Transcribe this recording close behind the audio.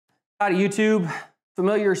Howdy YouTube,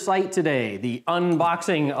 familiar sight today, the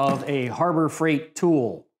unboxing of a Harbor Freight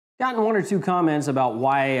tool. Gotten one or two comments about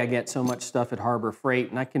why I get so much stuff at Harbor Freight,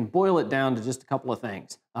 and I can boil it down to just a couple of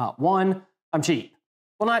things. One, I'm cheap.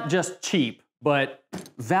 Well, not just cheap, but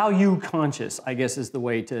value conscious, I guess is the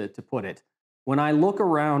way to put it. When I look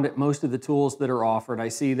around at most of the tools that are offered, I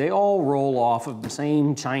see they all roll off of the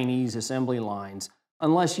same Chinese assembly lines,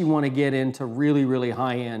 unless you want to get into really, really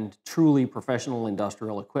high-end, truly professional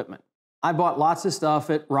industrial equipment. I bought lots of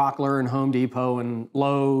stuff at Rockler and Home Depot and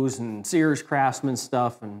Lowe's and Sears Craftsman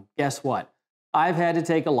stuff, and guess what? I've had to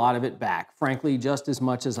take a lot of it back, frankly, just as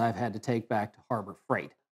much as I've had to take back to Harbor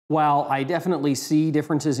Freight. While I definitely see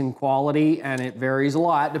differences in quality, and it varies a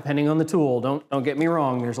lot depending on the tool, don't get me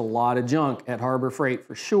wrong, there's a lot of junk at Harbor Freight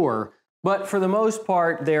for sure, but for the most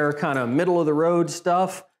part, their kind of middle-of-the-road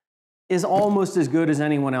stuff is almost as good as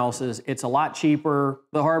anyone else's. It's a lot cheaper.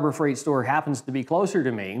 The Harbor Freight store happens to be closer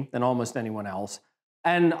to me than almost anyone else.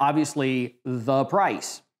 And obviously, the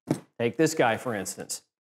price. Take this guy, for instance.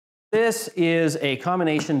 This is a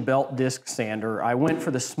combination belt disc sander. I went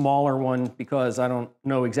for the smaller one because I don't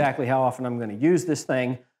know exactly how often I'm going to use this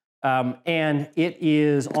thing. And it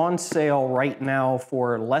is on sale right now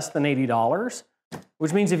for less than $80.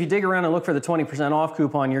 Which means if you dig around and look for the 20% off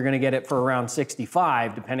coupon, you're going to get it for around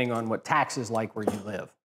 $65, depending on what tax is like where you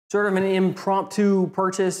live. Sort of an impromptu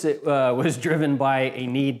purchase. It was driven by a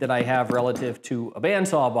need that I have relative to a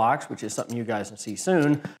bandsaw box, which is something you guys will see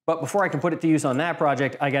soon. But before I can put it to use on that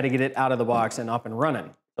project, I got to get it out of the box and up and running.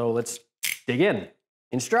 So let's dig in.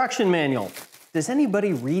 Instruction manual. Does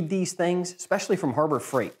anybody read these things, especially from Harbor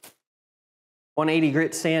Freight? 180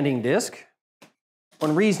 grit sanding disc.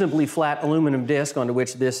 One reasonably flat aluminum disc onto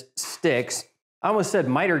which this sticks. I almost said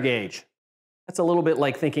miter gauge. That's a little bit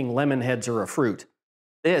like thinking lemon heads are a fruit.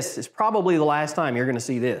 This is probably the last time you're going to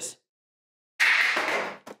see this.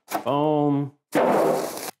 Boom.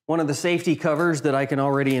 One of the safety covers that I can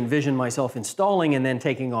already envision myself installing and then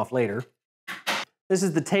taking off later. This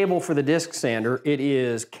is the table for the disc sander. It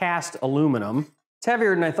is cast aluminum. It's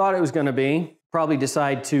heavier than I thought it was going to be. Probably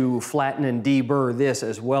decide to flatten and deburr this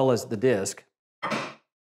as well as the disc.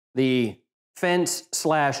 The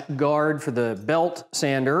fence/guard for the belt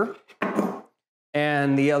sander,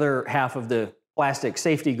 and the other half of the plastic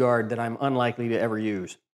safety guard that I'm unlikely to ever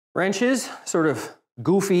use. Wrenches, sort of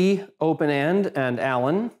goofy open end and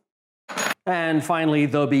Allen. And finally,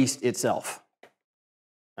 the beast itself.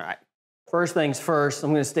 All right, first things first, I'm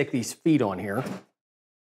going to stick these feet on here.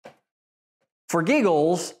 For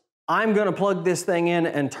giggles, I'm going to plug this thing in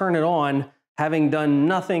and turn it on, having done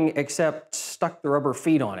nothing except stuck the rubber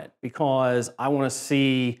feet on it, because I want to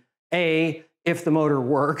see, A, if the motor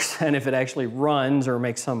works and if it actually runs or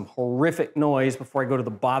makes some horrific noise before I go to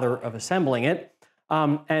the bother of assembling it,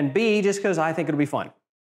 and B, just because I think it'll be fun.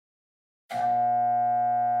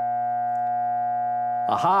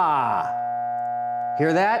 Aha!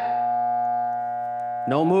 Hear that?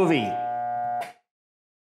 No movie.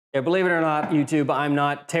 Yeah, believe it or not, YouTube, I'm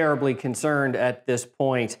not terribly concerned at this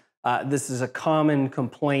point. This is a common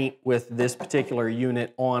complaint with this particular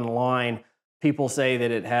unit online. People say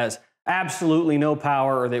that it has absolutely no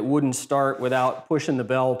power, or that it wouldn't start without pushing the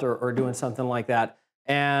belt or doing something like that.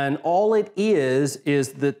 And all it is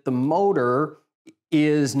that the motor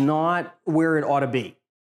is not where it ought to be.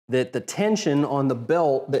 That the tension on the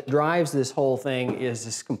belt that drives this whole thing is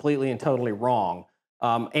just completely and totally wrong.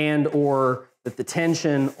 And or that the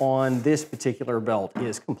tension on this particular belt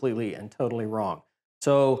is completely and totally wrong.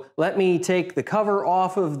 So let me take the cover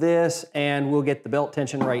off of this and we'll get the belt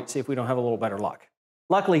tension right, see if we don't have a little better luck.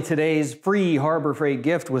 Luckily, today's free Harbor Freight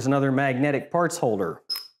gift was another magnetic parts holder.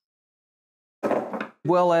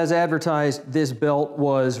 Well, as advertised, this belt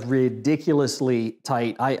was ridiculously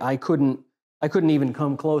tight. I couldn't even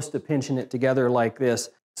come close to pinching it together like this.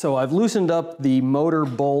 So I've loosened up the motor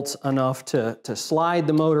bolts enough to slide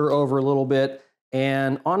the motor over a little bit.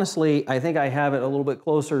 And honestly, I think I have it a little bit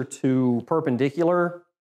closer to perpendicular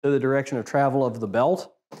to the direction of travel of the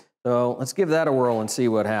belt. So let's give that a whirl and see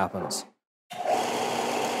what happens.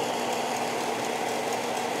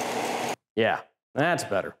 Yeah, that's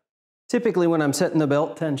better. Typically when I'm setting the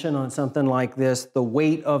belt tension on something like this, the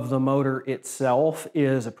weight of the motor itself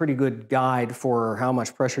is a pretty good guide for how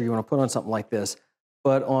much pressure you want to put on something like this.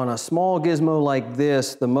 But on a small gizmo like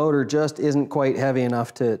this, the motor just isn't quite heavy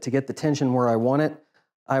enough to get the tension where I want it.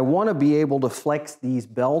 I want to be able to flex these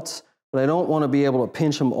belts, but I don't want to be able to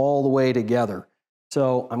pinch them all the way together.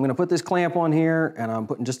 So I'm going to put this clamp on here, and I'm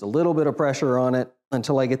putting just a little bit of pressure on it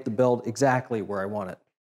until I get the belt exactly where I want it.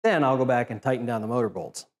 Then I'll go back and tighten down the motor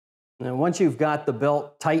bolts. And once you've got the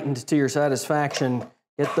belt tightened to your satisfaction,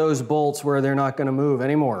 get those bolts where they're not going to move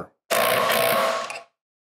anymore.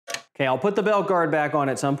 Okay, I'll put the belt guard back on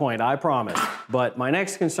at some point, I promise. But my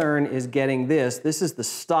next concern is getting this. This is the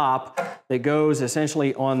stop that goes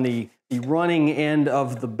essentially on the running end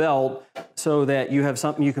of the belt so that you have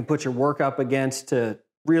something you can put your work up against to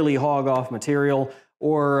really hog off material,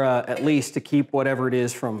 or at least to keep whatever it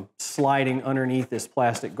is from sliding underneath this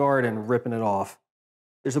plastic guard and ripping it off.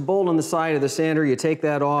 There's a bolt on the side of the sander. You take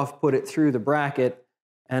that off, put it through the bracket,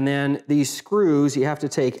 and then these screws you have to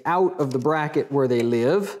take out of the bracket where they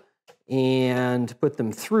live and put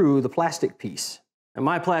them through the plastic piece. And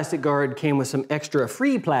my plastic guard came with some extra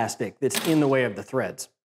free plastic that's in the way of the threads.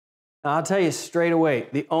 Now, I'll tell you straight away,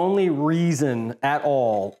 the only reason at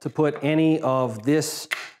all to put any of this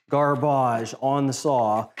garbage on the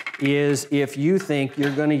saw is if you think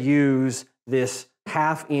you're going to use this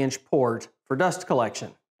 1/2-inch port for dust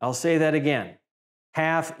collection. I'll say that again,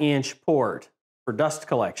 1/2-inch port for dust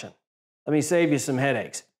collection. Let me save you some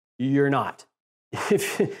headaches. You're not.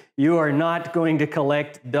 You are not going to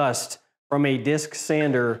collect dust from a disc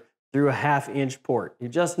sander through a 1/2-inch port. You're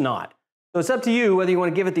just not. So it's up to you whether you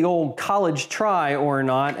want to give it the old college try or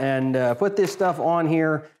not and put this stuff on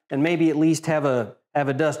here and maybe at least have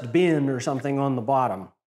a dust bin or something on the bottom.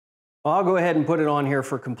 Well, I'll go ahead and put it on here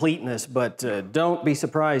for completeness, but don't be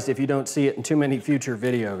surprised if you don't see it in too many future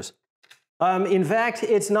videos. In fact,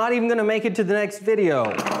 it's not even going to make it to the next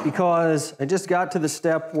video because I just got to the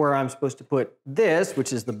step where I'm supposed to put this,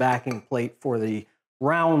 which is the backing plate for the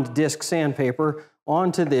round disc sandpaper,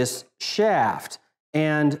 onto this shaft.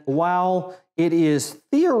 And while it is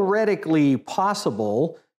theoretically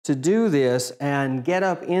possible to do this and get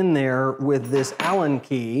up in there with this Allen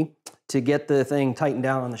key to get the thing tightened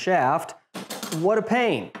down on the shaft, what a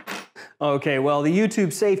pain. Okay, well, the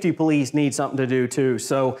YouTube safety police need something to do too,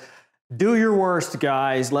 so do your worst,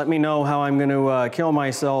 guys. Let me know how I'm going to kill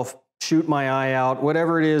myself, shoot my eye out,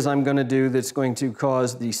 whatever it is I'm going to do that's going to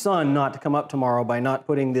cause the sun not to come up tomorrow by not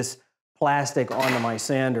putting this plastic onto my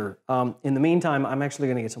sander. In the meantime, I'm actually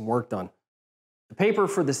going to get some work done. The paper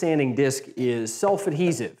for the sanding disc is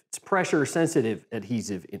self-adhesive. It's pressure-sensitive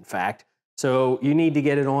adhesive, in fact. So you need to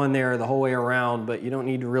get it on there the whole way around, but you don't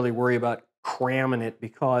need to really worry about cramming it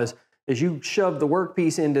because as you shove the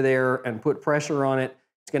workpiece into there and put pressure on it,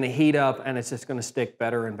 it's going to heat up and it's just going to stick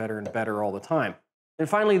better and better and better all the time. And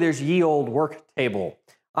finally, there's ye old work table.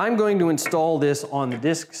 I'm going to install this on the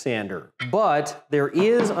disc sander, but there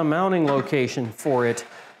is a mounting location for it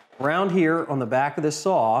around here on the back of the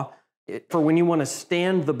saw for when you want to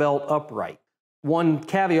stand the belt upright. One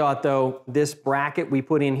caveat though, this bracket we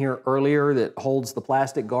put in here earlier that holds the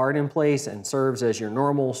plastic guard in place and serves as your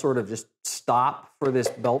normal sort of just stop for this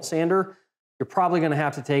belt sander, you're probably going to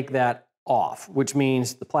have to take that off, which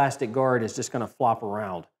means the plastic guard is just going to flop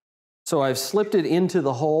around. So I've slipped it into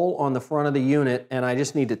the hole on the front of the unit and I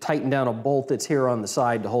just need to tighten down a bolt that's here on the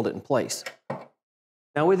side to hold it in place.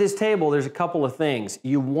 Now with this table, there's a couple of things.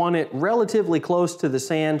 You want it relatively close to the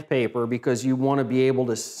sandpaper because you want to be able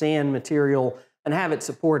to sand material and have it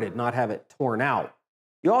supported, not have it torn out.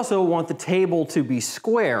 You also want the table to be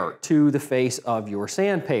square to the face of your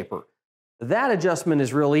sandpaper. That adjustment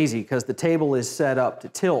is real easy because the table is set up to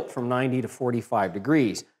tilt from 90 to 45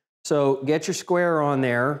 degrees. So get your square on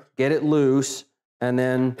there, get it loose, and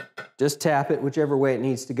then just tap it whichever way it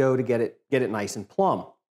needs to go to get it nice and plumb.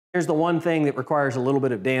 Here's the one thing that requires a little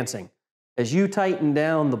bit of dancing. As you tighten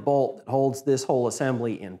down the bolt that holds this whole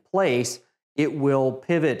assembly in place, it will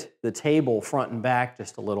pivot the table front and back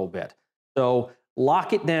just a little bit. So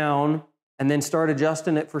lock it down and then start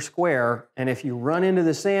adjusting it for square. And if you run into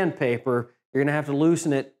the sandpaper, you're gonna have to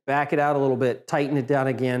loosen it, back it out a little bit, tighten it down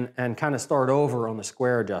again, and kind of start over on the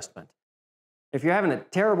square adjustment. If you're having a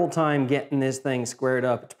terrible time getting this thing squared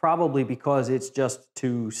up, it's probably because it's just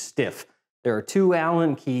too stiff. There are two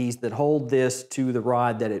Allen keys that hold this to the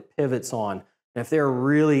rod that it pivots on. And if they're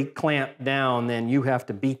really clamped down, then you have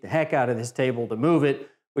to beat the heck out of this table to move it,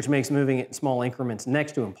 which makes moving it in small increments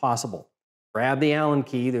next to impossible. Grab the Allen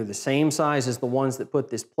key, they're the same size as the ones that put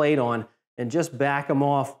this plate on, and just back them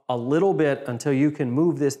off a little bit until you can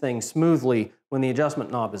move this thing smoothly when the adjustment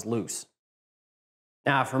knob is loose.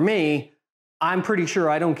 Now for me, I'm pretty sure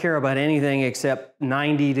I don't care about anything except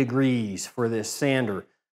 90 degrees for this sander.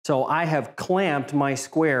 So I have clamped my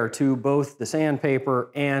square to both the sandpaper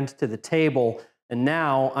and to the table, and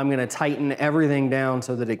now I'm going to tighten everything down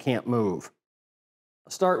so that it can't move.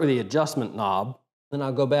 I'll start with the adjustment knob, then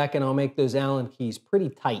I'll go back and I'll make those Allen keys pretty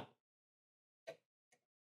tight.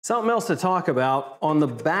 Something else to talk about, on the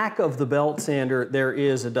back of the belt sander, there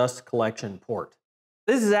is a dust collection port.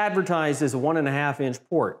 This is advertised as a 1.5-inch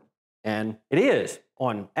port, and it is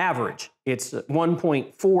on average. It's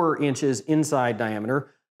 1.4 inches inside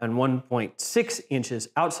diameter, and 1.6 inches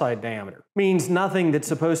outside diameter. Means nothing that's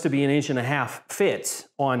supposed to be 1.5 inches fits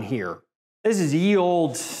on here. This is ye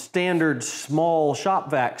old standard small shop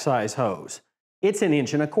vac size hose. It's 1.25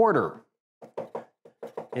 inches.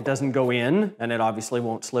 It doesn't go in, and it obviously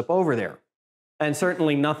won't slip over there. And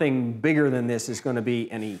certainly nothing bigger than this is going to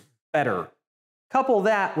be any better. Couple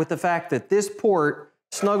that with the fact that this port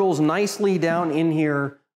snuggles nicely down in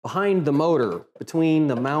here behind the motor, between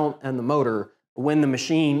the mount and the motor, when the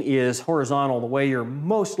machine is horizontal, the way you're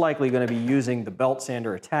most likely going to be using the belt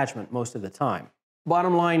sander attachment most of the time.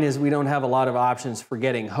 Bottom line is we don't have a lot of options for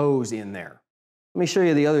getting hose in there. Let me show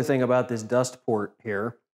you the other thing about this dust port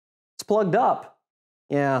here. It's plugged up.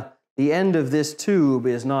 Yeah, the end of this tube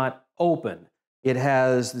is not open. It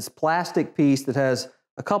has this plastic piece that has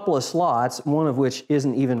a couple of slots, one of which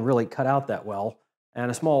isn't even really cut out that well,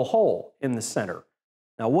 and a small hole in the center.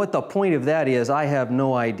 Now, what the point of that is, I have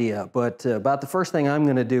no idea, but about the first thing I'm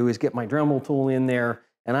going to do is get my Dremel tool in there,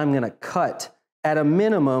 and I'm going to cut, at a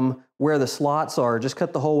minimum, where the slots are. Just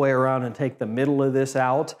cut the whole way around and take the middle of this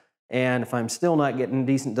out, and if I'm still not getting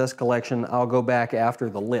decent dust collection, I'll go back after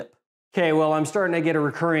the lip. Okay, well, I'm starting to get a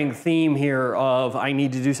recurring theme here of I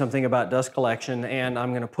need to do something about dust collection, and I'm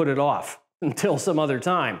going to put it off until some other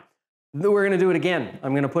time. We're going to do it again.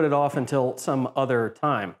 I'm going to put it off until some other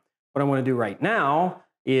time. What I want to do right now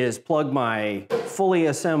is plug my fully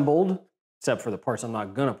assembled, except for the parts I'm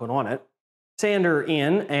not going to put on it, sander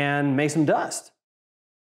in and make some dust.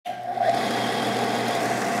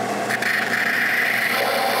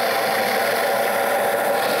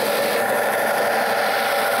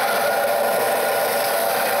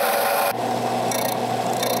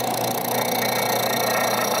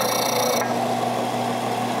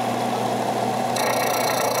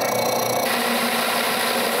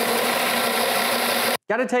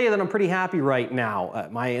 Got to tell you that I'm pretty happy right now.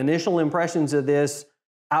 My initial impressions of this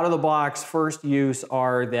out of the box first use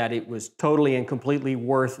are that it was totally and completely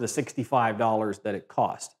worth the $65 that it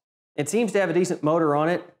cost. It seems to have a decent motor on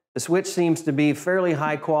it. The switch seems to be fairly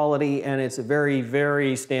high quality, and it's a very,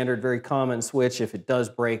 very standard, very common switch. If it does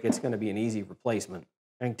break, it's going to be an easy replacement.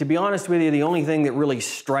 And to be honest with you, the only thing that really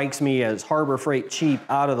strikes me as Harbor Freight cheap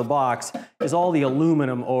out of the box is all the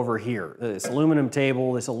aluminum over here. This aluminum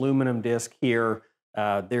table, this aluminum disc here.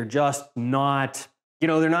 They're just not,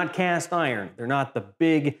 they're not cast iron. They're not the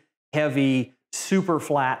big, heavy, super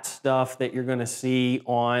flat stuff that you're going to see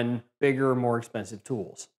on bigger, more expensive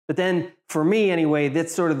tools. But then, for me anyway,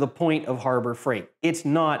 that's sort of the point of Harbor Freight. It's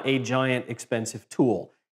not a giant, expensive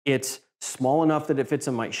tool. It's small enough that it fits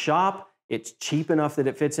in my shop. It's cheap enough that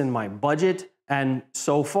it fits in my budget. And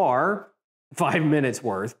so far, 5 minutes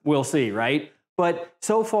worth, we'll see, right? But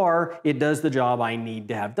so far, it does the job I need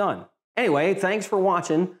to have done. Anyway, thanks for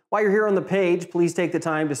watching. While you're here on the page, please take the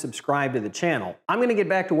time to subscribe to the channel. I'm going to get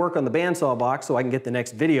back to work on the bandsaw box so I can get the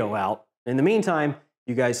next video out. In the meantime,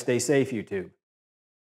 you guys stay safe, YouTube.